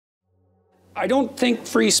I don't think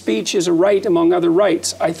free speech is a right among other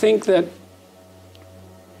rights. I don't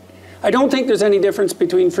think there's any difference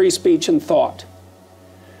between free speech and thought.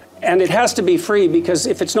 And it has to be free, because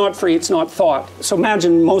if it's not free, it's not thought. So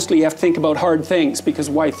imagine mostly you have to think about hard things, because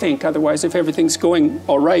why think? Otherwise, if everything's going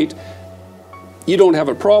all right, you don't have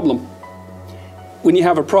a problem. When you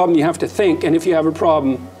have a problem, you have to think. And if you have a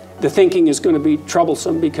problem, the thinking is going to be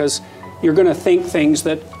troublesome, because you're going to think things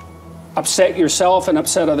that upset yourself and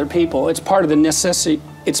upset other people. It's part of the necessity.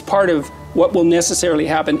 It's part of what will necessarily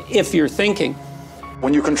happen if you're thinking.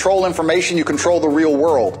 When you control information, you control the real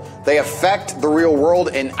world. They affect the real world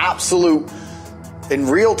in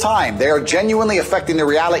real time. They are genuinely affecting the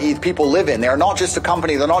reality people live in. They are not just a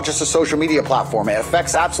company, they're not just a social media platform. It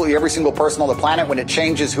affects absolutely every single person on the planet when it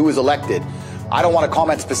changes who is elected. I don't want to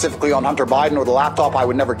comment specifically on Hunter Biden or the laptop. I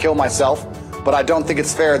would never kill myself, but I don't think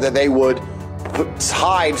it's fair that they would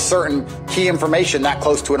hide certain key information that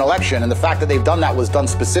close to an election. And the fact that they've done that was done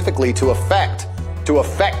specifically to affect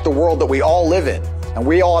the world that we all live in. And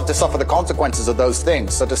we all have to suffer the consequences of those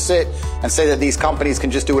things. So to sit and say that these companies can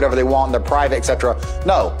just do whatever they want, they're private, etc.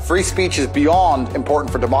 No, free speech is beyond important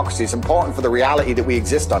for democracy. It's important for the reality that we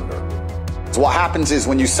exist under. So what happens is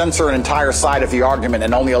when you censor an entire side of the argument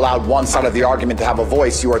and only allow one side of the argument to have a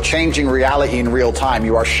voice, you are changing reality in real time.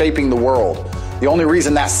 You are shaping the world. The only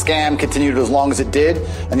reason that scam continued as long as it did,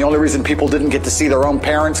 and the only reason people didn't get to see their own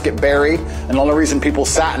parents get buried, and the only reason people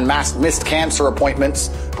sat and missed cancer appointments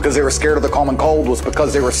because they were scared of the common cold, was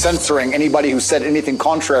because they were censoring anybody who said anything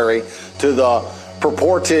contrary to the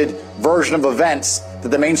purported version of events that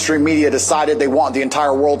the mainstream media decided they want the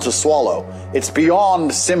entire world to swallow. It's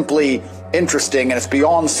beyond simply interesting, and it's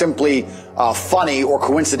beyond simply funny or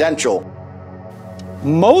coincidental.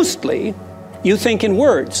 Mostly, you think in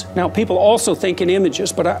words. Now, people also think in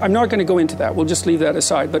images, but I'm not going to go into that. We'll just leave that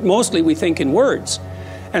aside. But mostly we think in words.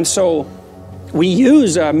 And so we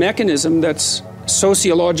use a mechanism that's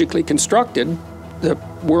sociologically constructed, the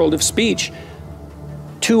world of speech,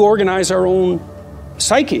 to organize our own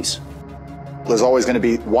psyches. There's always going to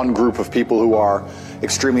be one group of people who are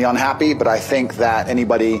extremely unhappy, but I think that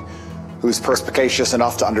anybody who's perspicacious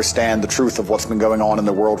enough to understand the truth of what's been going on in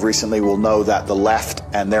the world recently will know that the left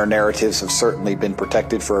and their narratives have certainly been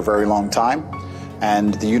protected for a very long time.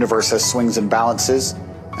 And the universe has swings and balances,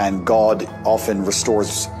 and God often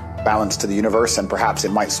restores balance to the universe, and perhaps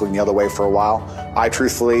it might swing the other way for a while. I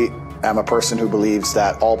truthfully am a person who believes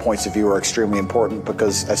that all points of view are extremely important,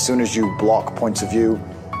 because as soon as you block points of view,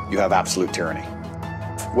 you have absolute tyranny.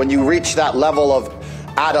 When you reach that level of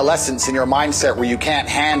adolescence in your mindset where you can't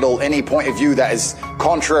handle any point of view that is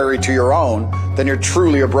contrary to your own, then you're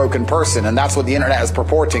truly a broken person. And that's what the internet is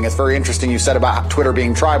purporting. It's very interesting you said about Twitter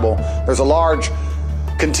being tribal. There's a large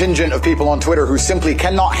contingent of people on Twitter who simply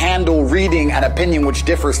cannot handle reading an opinion which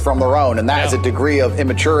differs from their own. And that is a degree of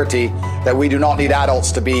immaturity that we do not need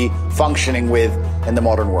adults to be functioning with in the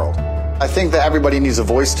modern world. I think that everybody needs a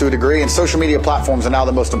voice to a degree, and social media platforms are now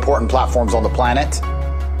the most important platforms on the planet.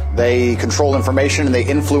 They control information, and they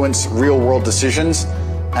influence real-world decisions,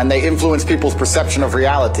 and they influence people's perception of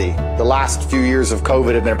reality. The last few years of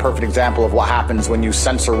COVID have been a perfect example of what happens when you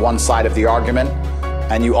censor one side of the argument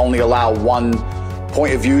and you only allow one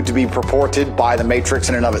point of view to be purported by the matrix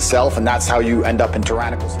in and of itself, and that's how you end up in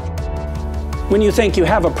tyrannical situations. When you think you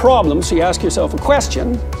have a problem, so you ask yourself a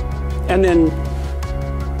question, and then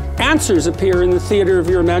answers appear in the theater of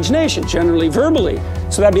your imagination, generally verbally.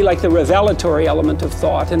 So that'd be like the revelatory element of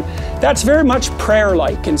thought. And that's very much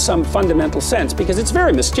prayer-like in some fundamental sense, because it's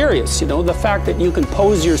very mysterious, you know, the fact that you can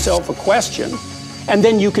pose yourself a question and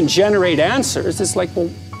then you can generate answers. It's like, well,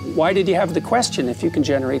 why did you have the question if you can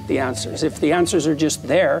generate the answers? If the answers are just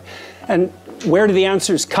there, and where do the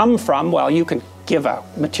answers come from? Well, you can give a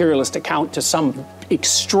materialist account to some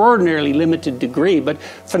extraordinarily limited degree, but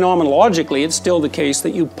phenomenologically it's still the case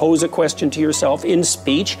that you pose a question to yourself in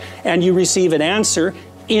speech and you receive an answer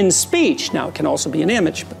in speech. Now, it can also be an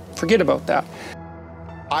image, but forget about that.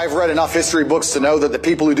 I've read enough history books to know that the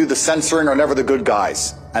people who do the censoring are never the good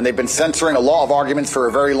guys. And they've been censoring a lot of arguments for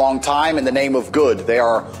a very long time in the name of good. They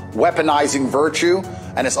are weaponizing virtue,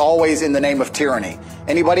 and it's always in the name of tyranny.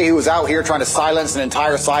 Anybody who is out here trying to silence an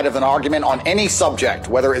entire side of an argument on any subject,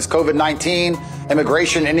 whether it's COVID-19,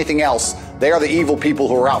 immigration, anything else, they are the evil people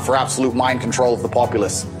who are out for absolute mind control of the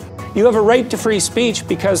populace. You have a right to free speech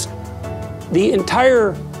because the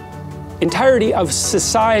entirety of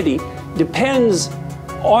society depends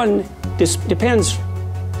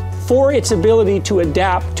for its ability to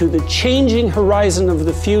adapt to the changing horizon of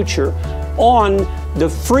the future on the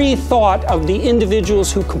free thought of the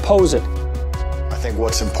individuals who compose it. I think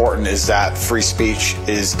what's important is that free speech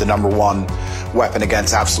is the #1 weapon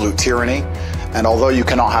against absolute tyranny. And although you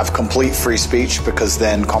cannot have complete free speech, because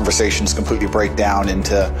then conversations completely break down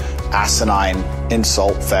into asinine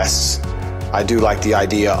insult fests, I do like the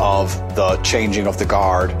idea of the changing of the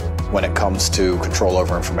guard when it comes to control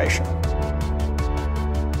over information.